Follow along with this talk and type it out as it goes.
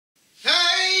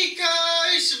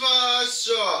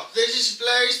this is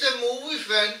Blaze the Movie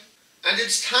Fan, and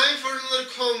it's time for another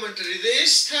commentary.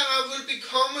 This time I will be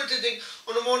commenting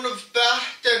on one of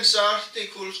BatDan's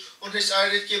articles on his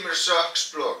Irish Gamer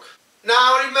Sucks blog.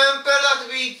 Now remember that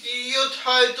video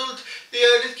titled The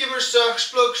Irish Gamer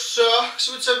Sucks blog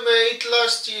sucks, which I made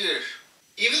last year.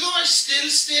 Even though I still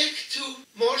stick to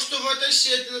most of what I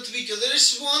said in that video, there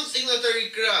is one thing that I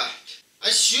regret. I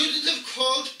shouldn't have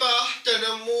called BatDan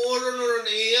a moron or an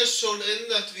asshole in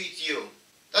that video.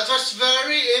 That was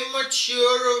very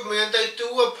immature of me, and I do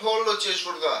apologize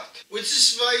for that. Which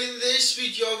is why in this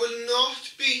video I will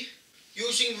not be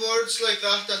using words like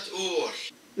that at all.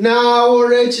 Now,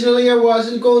 originally I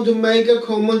wasn't going to make a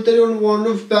commentary on one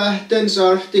of BatDan's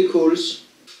articles,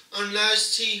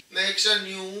 unless he makes a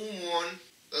new one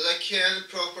that I can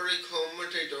properly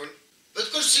commentate on. But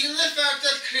considering the fact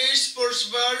that Chris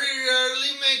very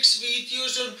rarely makes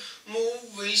videos on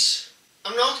movies,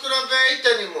 I'm not gonna wait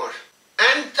anymore.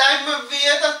 And I'm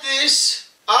aware that this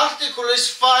article is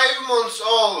 5 months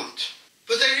old.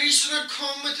 But the reason I'm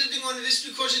commenting on it is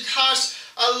because it has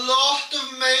a lot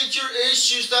of major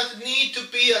issues that need to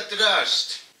be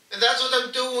addressed. And that's what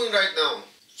I'm doing right now.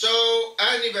 So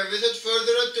anyway, without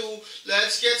further ado,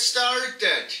 let's get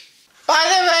started. By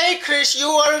the way, Chris, you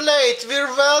are late.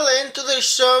 We're well into the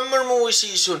summer movie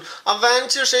season.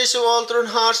 Avengers Age of Ultron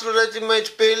has already made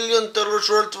 $1 billion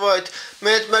worldwide.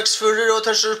 Mad Max Fury Road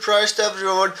has surprised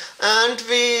everyone. And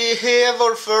we have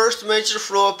our first major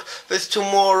flop with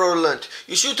Tomorrowland.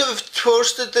 You should have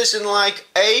posted this in like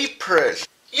April.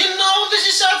 You know, this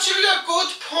is actually a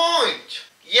good point.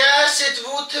 Yes, it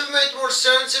would have made more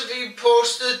sense if we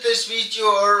posted this video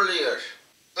earlier.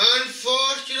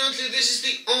 Unfortunately, this is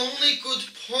the only good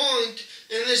point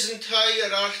in this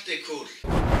entire article.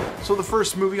 So the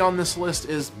first movie on this list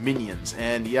is Minions,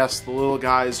 and yes, the little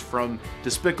guys from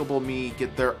Despicable Me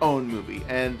get their own movie,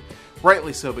 and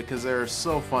rightly so because they're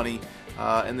so funny,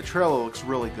 and the trailer looks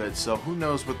really good, so who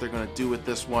knows what they're going to do with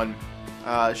this one.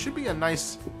 It should be a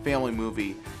nice family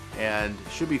movie, and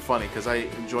should be funny because I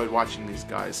enjoyed watching these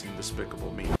guys in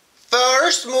Despicable Me.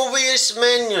 First movie is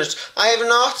Minions. I have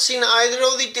not seen either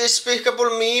of the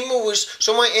Despicable Me movies,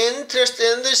 so my interest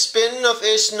in the spin-off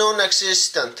is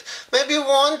non-existent. Maybe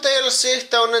one day I'll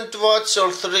sit down and watch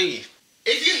all 3.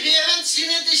 If you haven't seen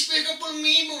the Despicable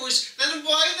Me movies, then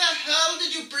why the hell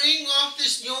did you bring up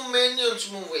this new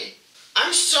Minions movie?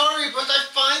 I'm sorry, but I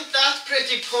find that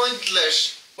pretty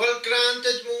pointless. Well,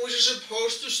 granted, movies are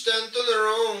supposed to stand on their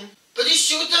own, but you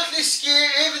should at least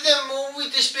give the movie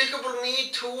Despicable Me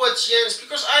 2 a chance,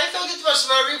 because I thought it was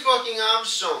very fucking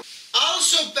awesome.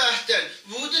 Also, BatDan,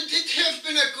 wouldn't it have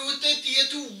been a good idea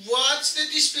to watch the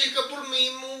Despicable Me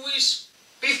movies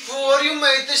before you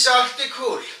made this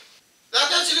article?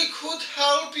 That actually could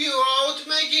help you out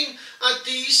making a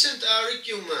decent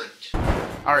argument.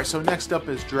 Alright, so next up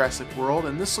is Jurassic World,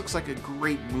 and this looks like a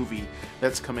great movie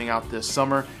that's coming out this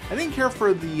summer. I didn't care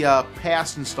for the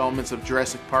past installments of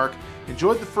Jurassic Park.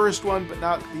 Enjoyed the first one, but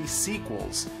not the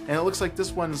sequels. And it looks like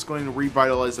this one is going to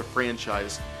revitalize the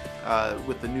franchise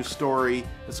with the new story.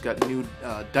 It's got a new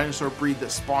dinosaur breed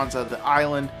that spawns out of the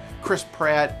island. Chris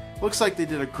Pratt. Looks like they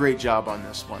did a great job on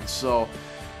this one, so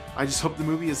I just hope the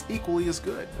movie is equally as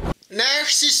good.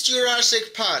 Next is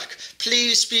Jurassic Park.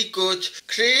 Please be good.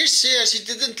 Chris says he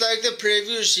didn't like the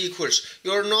previous sequels.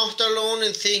 You're not alone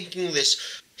in thinking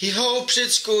this. He hopes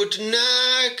it's good.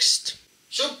 Next.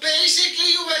 So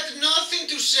basically you had nothing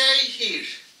to say here.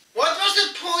 What was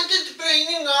the point in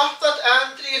bringing up that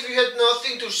entry if you had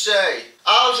nothing to say?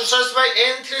 Also, since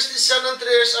my interest in San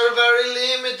Andreas are very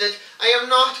limited, I am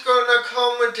not gonna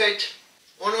commentate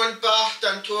on when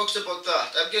BatDan talks about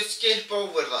that. I'll just skip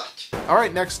over that.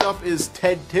 Alright, next up is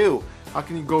Ted 2. How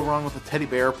can you go wrong with a teddy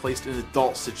bear placed in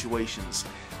adult situations?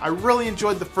 I really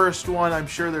enjoyed the first one. I'm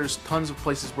sure there's tons of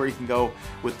places where you can go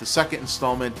with the second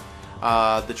installment.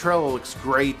 The trailer looks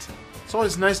great. It's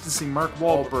always nice to see Mark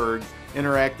Wahlberg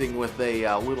interacting with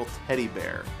a little teddy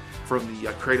bear from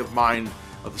the creative mind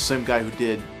of the same guy who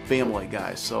did Family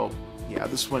Guy. So yeah,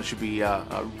 this one should be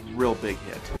a real big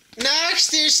hit.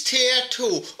 Next is Tier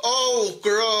 2. Oh,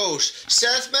 gross.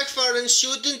 Seth MacFarlane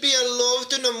shouldn't be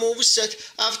allowed on a movie set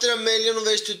after A Million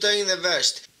Ways to Die in the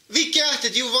West. We get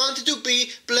it, you wanted to be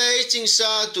Blazing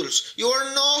Saddles. You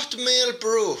are not Mel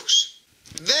Brooks.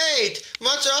 Wait,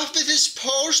 what's up with this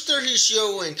poster he's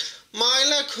showing?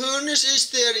 Mila Kunis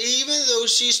is there even though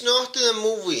she's not in the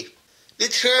movie. The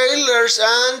trailers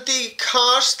and the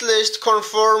cast list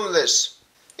confirm this.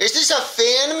 Is this a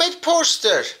fan-made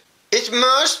poster? It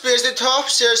must be, as the top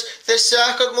says, the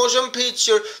second motion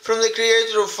picture from the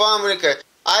creator of Family Guy.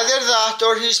 Either that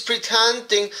or he's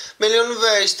pretending Million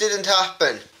Ways didn't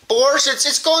happen. Boris,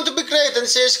 it's going to be great, and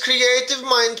says creative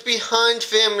mind behind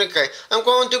Family Guy. I'm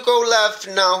going to go left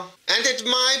now. And it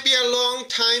might be a long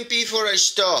time before I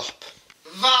stop.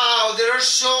 Wow, there are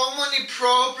so many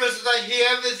problems that I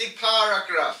have with the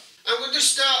paragraph. I'm going to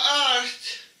start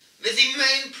with the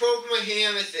main problem I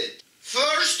have with it.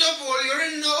 First of all, you're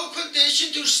in no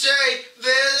condition to say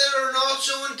whether or not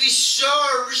someone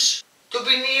deserves to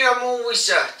be near a movie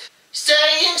set.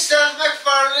 Saying Seth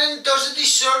MacFarlane doesn't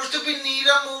deserve to be near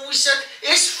a movie set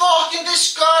is fucking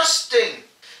disgusting.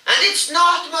 And it's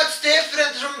not much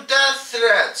different from death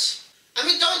threats. I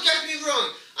mean, don't get me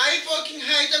wrong. I fucking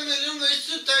hate A Million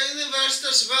Ways to Die in the West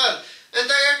as well. And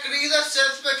I agree that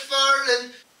Seth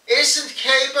MacFarlane isn't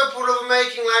capable of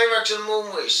making live-action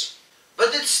movies.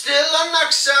 But it's still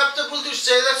unacceptable to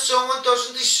say that someone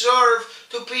doesn't deserve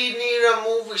to be near a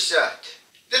movie set.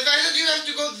 The fact that you have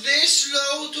to go this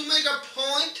low to make a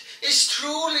point is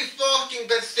truly fucking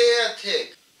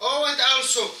pathetic. Oh, and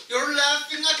also, you're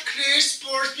laughing at Chris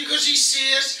Burst because he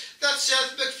says that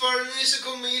Seth MacFarlane is a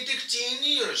comedic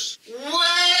genius.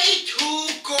 Way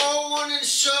to go on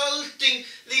insulting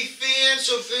the fans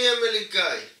of Family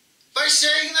Guy. By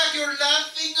saying that you're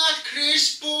laughing at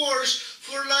Chris Burst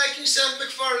for liking Seth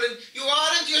MacFarlane, you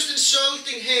aren't just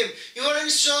insulting him, you are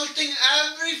insulting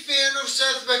every fan of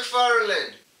Seth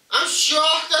MacFarlane. I'm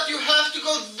shocked that you have to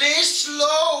go this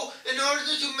low in order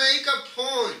to make a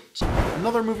point.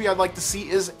 Another movie I'd like to see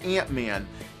is Ant-Man.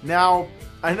 Now,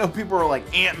 I know people are like,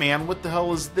 Ant-Man, what the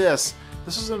hell is this?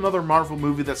 This is another Marvel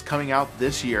movie that's coming out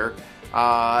this year.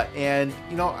 And,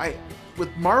 you know,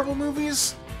 with Marvel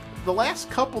movies, the last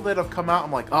couple that have come out,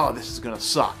 I'm like, oh, this is gonna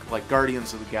suck. Like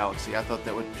Guardians of the Galaxy. I thought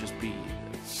that would just be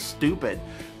stupid.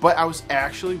 But I was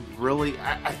actually really,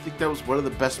 I think that was one of the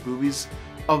best movies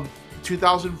of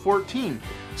 2014.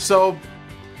 So,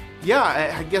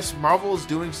 yeah, I guess Marvel is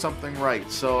doing something right.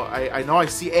 So I know I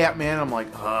see Ant-Man, I'm like,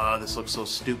 oh, this looks so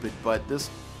stupid. But this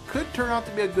could turn out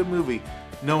to be a good movie,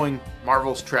 knowing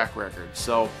Marvel's track record.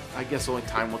 So I guess only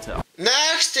time will tell.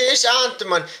 Next is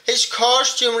Ant-Man. His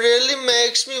costume really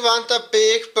makes me want a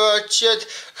big budget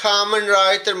Kamen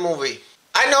Rider movie.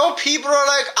 I know people are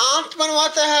like, Ant-Man,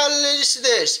 what the hell is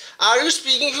this? Are you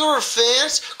speaking to your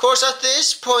fans? Cause at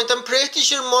this point I'm pretty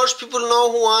sure most people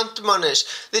know who Ant-Man is.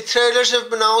 The trailers have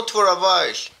been out for a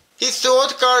while. He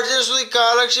thought Guardians of the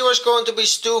Galaxy was going to be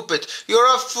stupid.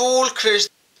 You're a fool, Chris.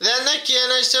 Then again,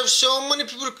 I have so many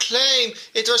people claim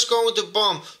it was going to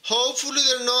bomb. Hopefully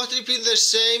they're not repeating the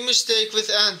same mistake with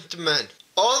Ant-Man.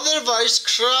 Otherwise,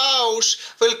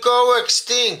 Kraus will go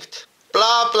extinct.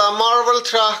 Blah blah, Marvel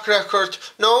track record.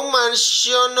 No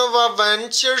mention of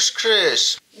Avengers,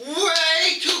 Chris.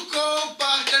 Way to go,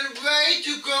 BatDan, way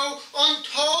to go on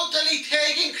totally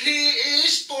taking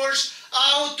Chris Burst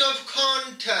out of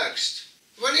context.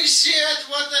 When he said,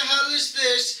 what the hell is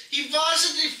this, he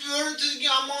wasn't referring to the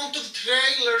amount of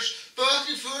trailers, but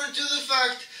referring to the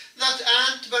fact that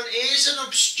Ant-Man is an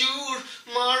obscure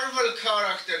Marvel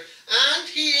character. And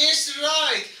he is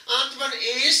right, Ant-Man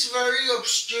is very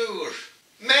obscure.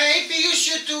 Maybe you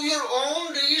should do your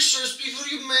own research before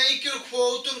you make your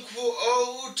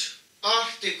quote-unquote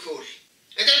article.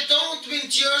 And I don't mean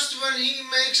just when he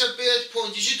makes a bad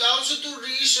point. You should also do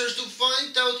research to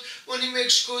find out when he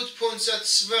makes good points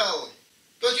as well.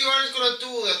 But you aren't gonna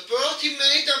do that. But he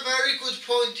made a very good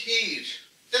point here.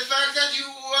 The fact that you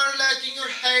are letting your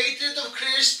hatred of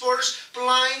Chris Burst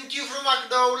blind you from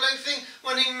acknowledging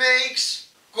when he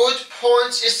makes good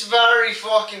points is very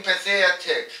fucking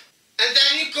pathetic. And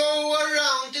then you go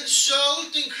around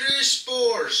insulting Chris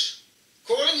Burst,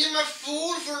 calling him a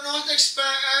fool for not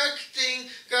expecting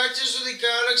Guardians of the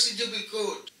Galaxy to be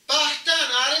good.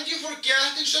 BatDan, aren't you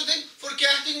forgetting something?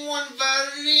 Forgetting one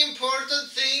very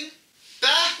important thing?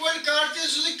 Back when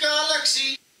Guardians of the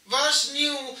Galaxy was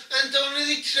new and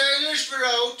only the trailers were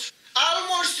out,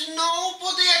 almost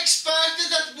nobody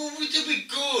expected that movie to be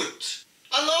good.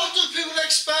 A lot of people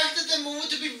expected the movie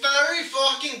to be very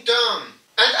fucking dumb.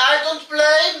 And I don't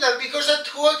blame them, because a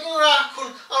talking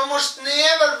raccoon almost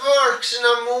never works in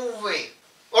a movie.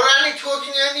 Or any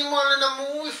talking animal in a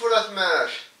movie for that matter.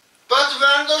 But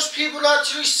when those people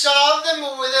actually saw the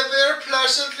movie, they were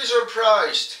pleasantly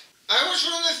surprised. I was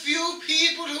one of the few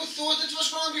people who thought it was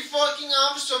going to be fucking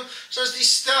awesome since the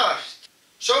start.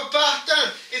 So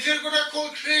BatDan, if you're going to call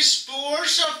Chris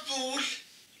Burst a fool,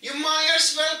 you might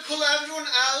as well call everyone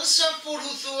else a fool who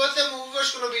thought the movie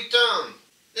was going to be dumb.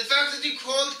 The fact that you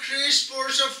called Chris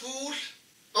Burst a fool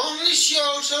only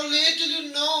shows how little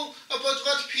you know about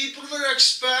what people were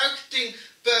expecting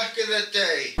back in the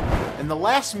day. And the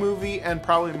last movie, and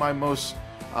probably my most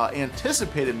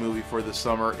anticipated movie for this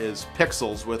summer, is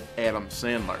Pixels with Adam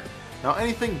Sandler. Now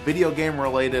anything video game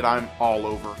related, I'm all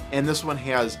over. And this one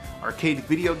has arcade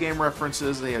video game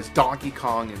references. It has Donkey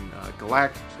Kong and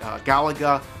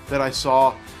Galaga that I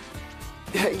saw.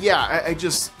 Yeah, I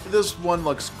just, this one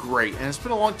looks great. And it's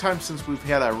been a long time since we've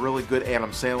had a really good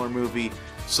Adam Sandler movie.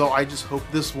 So I just hope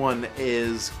this one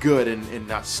is good and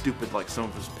not stupid like some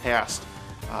of his past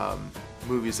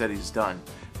movies that he's done.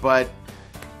 But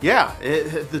yeah,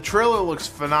 the trailer looks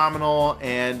phenomenal,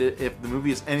 and if the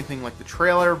movie is anything like the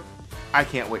trailer, I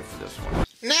can't wait for this one.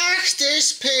 Next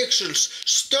is Pixels.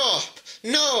 Stop.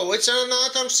 No, it's an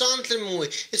Adam Sandler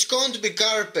movie. It's going to be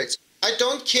garbage. I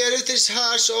don't care if this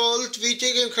has old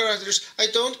video game characters. I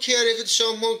don't care if it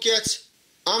somehow gets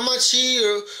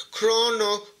Amachiro,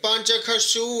 Chrono,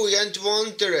 Banjo-Kazooie and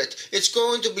Wonder It. It's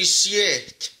going to be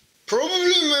shit.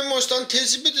 Probably my most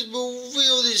anticipated movie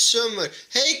of this summer.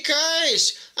 Hey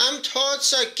guys, I'm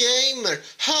Todd's a gamer.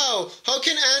 How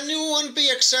can anyone be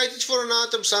excited for an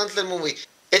Adam Sandler movie?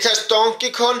 It has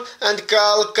Donkey Kong and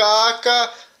Gal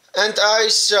Gaga and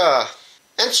Isa.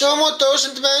 And someone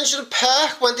doesn't mention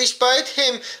Pac-Man despite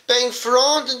him being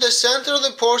front and the center of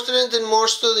the poster and in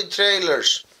most of the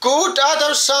trailers. Good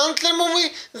Adam Sandler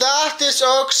movie? That is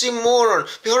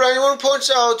oxymoron. Before anyone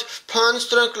points out Punch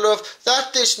Drunk Love,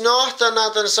 that is not an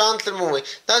Adam Sandler movie.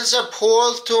 That is a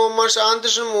Paul Thomas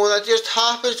Anderson movie that just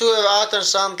happens to have Adam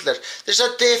Sandler. There's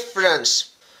a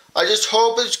difference. I just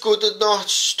hope it's good and not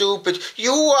stupid.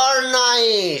 You are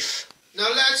naive. Now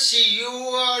let's see, you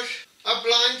are a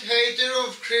blind hater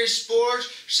of Chris Sport,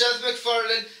 Seth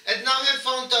MacFarlane, and now have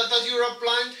found out that you're a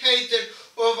blind hater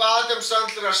of Adam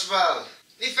Sandler as well.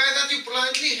 The fact that you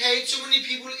blindly hate so many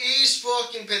people is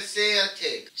fucking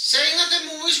pathetic. Saying that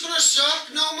the movie's gonna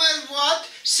suck no matter what,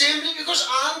 simply because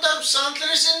Adam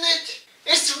Sandler is in it,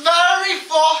 it's very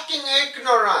fucking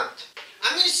ignorant.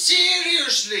 I mean,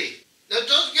 seriously. Now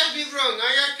don't get me wrong,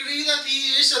 I agree that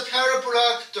he is a terrible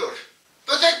actor.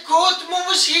 But the good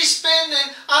movies he's been in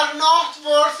are not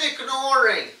worth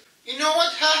ignoring. You know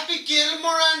what Happy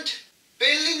Gilmore and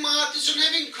Billy Madison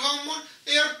have in common?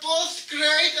 They are both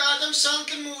great Adam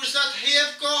Sandler movies that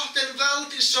have gotten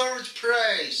well-deserved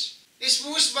praise. These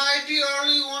movies might be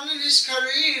early on in his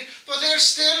career, but they are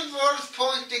still worth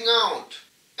pointing out.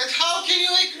 And how can you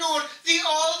ignore the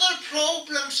other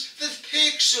problems with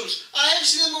Pixels? I have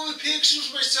seen the movie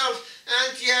Pixels myself,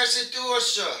 and yes, it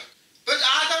does suck. But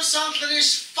Adam Sandler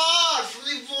is far from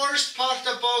the worst part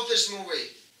about this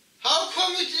movie. How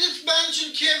come you didn't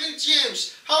mention Kevin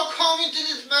James? How come you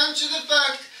didn't mention the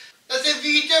fact that the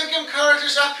video game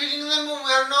characters appearing in the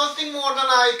movie are nothing more than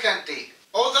eye candy?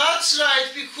 Oh, that's right,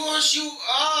 because you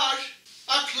are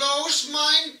a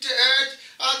close-minded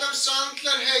Adam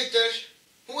Sandler hater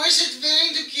who isn't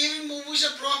willing to give movies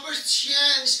a proper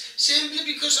chance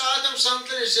simply because Adam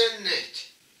Sandler is in it.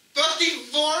 But the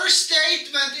worst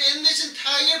statement in this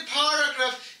entire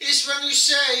paragraph is when you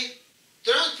say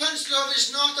Drunk Punch Love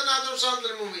is not an Adam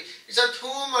Sandler movie. It's a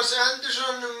Thomas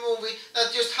Anderson movie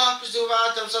that just happens to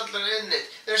have Adam Sandler in it.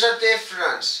 There's a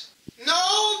difference.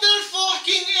 No, there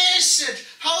fucking isn't.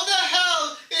 How the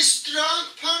hell is Drunk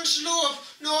Punch Love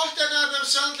not an Adam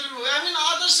Sandler movie? I mean,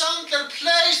 Adam Sandler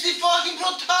plays the fucking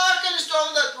protagonist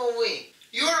of that movie.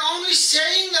 You're only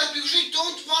saying that because you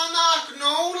don't want to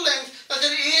acknowledge that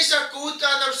there is a good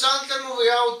Adam Sandler movie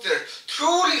out there.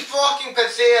 Truly fucking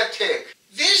pathetic.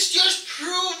 This just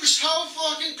proves how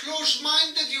fucking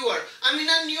close-minded you are. I mean,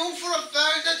 I knew for a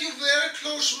fact that you were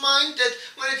close-minded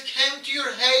when it came to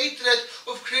your hatred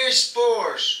of Chris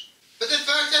Spores. But the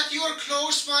fact that you are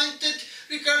close-minded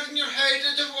regarding your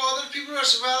hatred of other people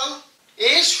as well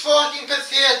is fucking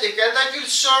pathetic, and I feel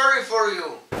sorry for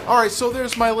you. Alright, so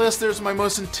there's my list. There's my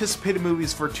most anticipated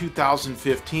movies for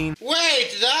 2015.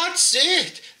 Wait, that's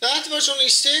it? That was only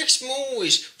 6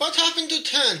 movies. What happened to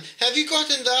 10? Have you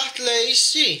gotten that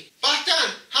lazy?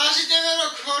 BatDan, has it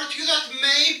ever occurred to you that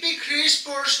maybe Chris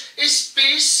Spores is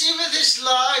busy with his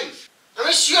life? I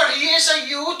mean, sure, he is a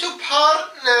YouTube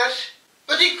partner,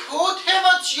 but he could have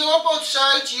a job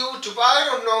outside YouTube, I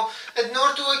don't know, and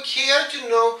nor do I care to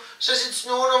know, since it's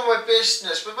none of my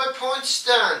business, but my point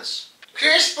stands.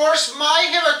 Chris Spores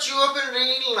might have a job in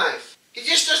real life. He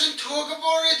just doesn't talk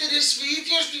about it in his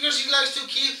videos because he likes to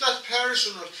keep that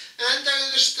personal, and I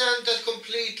understand that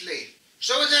completely.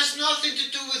 So it has nothing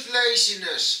to do with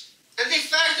laziness. And the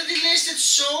fact that he listed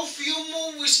so few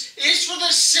movies is for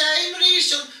the same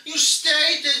reason you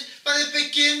stated by the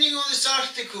beginning of this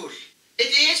article.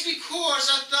 It is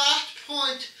because at that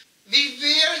point we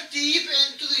were deep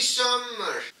into the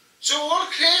summer. So all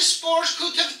Chris Spores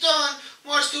could have done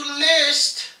was to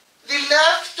list the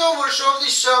leftovers of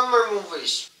the summer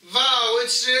movies. Wow,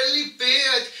 it's really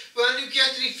bad when you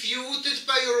get refuted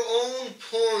by your own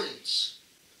points.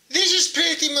 This is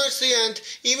pretty much the end.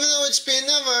 Even though it's been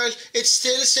a while, it's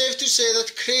still safe to say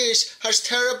that Chris has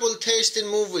terrible taste in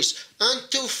movies.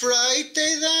 Until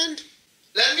Friday then?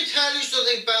 Let me tell you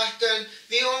something, BatDan.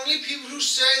 The only people who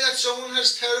say that someone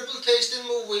has terrible taste in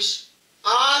movies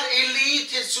are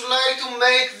elitists who like to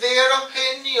make their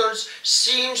opinions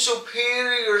seem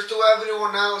superior to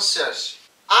everyone else's.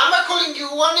 Am I calling you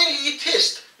an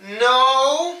elitist?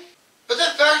 No. But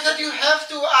the fact that you have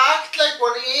to act like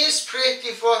one is pretty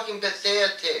fucking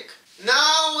pathetic.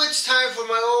 Now it's time for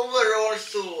my overall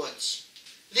thoughts.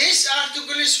 This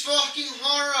article is fucking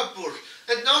horrible.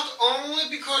 And not only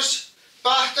because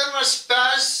BatDan was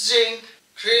bashing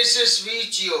Chris's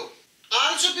video.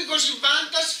 Also because he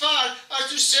went as far as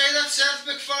to say that Seth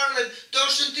MacFarlane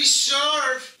doesn't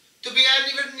deserve to be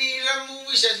anywhere near a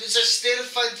movie set, which I still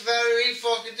find very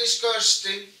fucking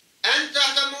disgusting. And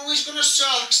that the movie's gonna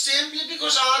suck simply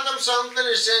because Adam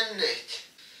Sandler is in it.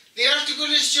 The article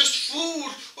is just full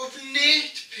of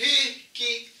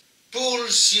nitpicky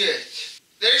bullshit.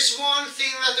 There is one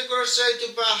thing that I'm gonna say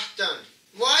to BatDan.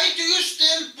 Why do you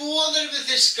still bother with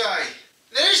this guy?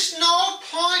 There is no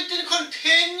point in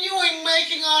continuing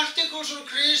making articles on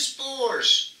Chris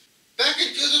Spores. Back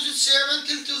in 2007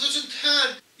 till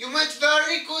 2010, you made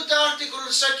very good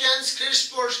articles against Chris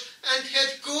Spores and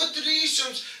had good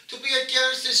reasons to be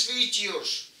against his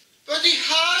videos. But he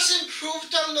has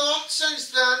improved a lot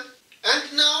since then,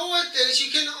 and nowadays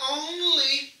you can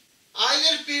only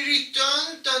either be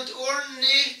redundant or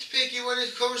nitpicky when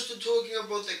it comes to talking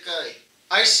about the guy.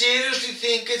 I seriously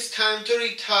think it's time to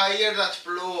retire that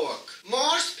blog.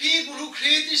 Most people who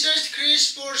criticized Chris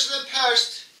Spores in the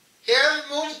past have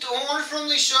moved on from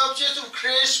the subject of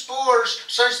Chris Spores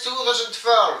since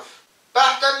 2012.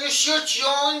 BatDan, you should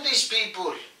join these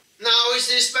people. Now is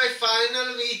this my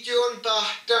final video on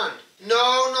BatDan?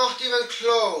 No, not even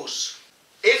close.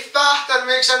 If BatDan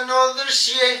makes another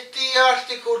shitty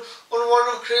article on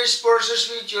one of Chris Spores'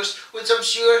 videos, which I'm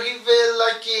sure he will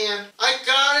again, I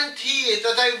guarantee it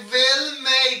that I will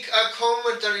make a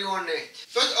commentary on it.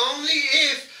 But only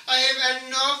if I have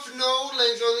enough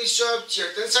knowledge on the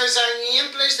subject, and since I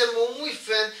am placed a movie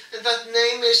fan and that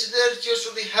name is there just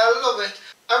for the hell of it,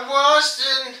 I was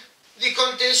in the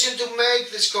condition to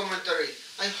make this commentary.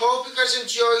 I hope you guys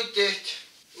enjoyed it.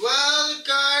 Well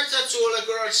guys, that's all I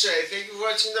gotta say. Thank you for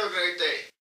watching. Have a great day.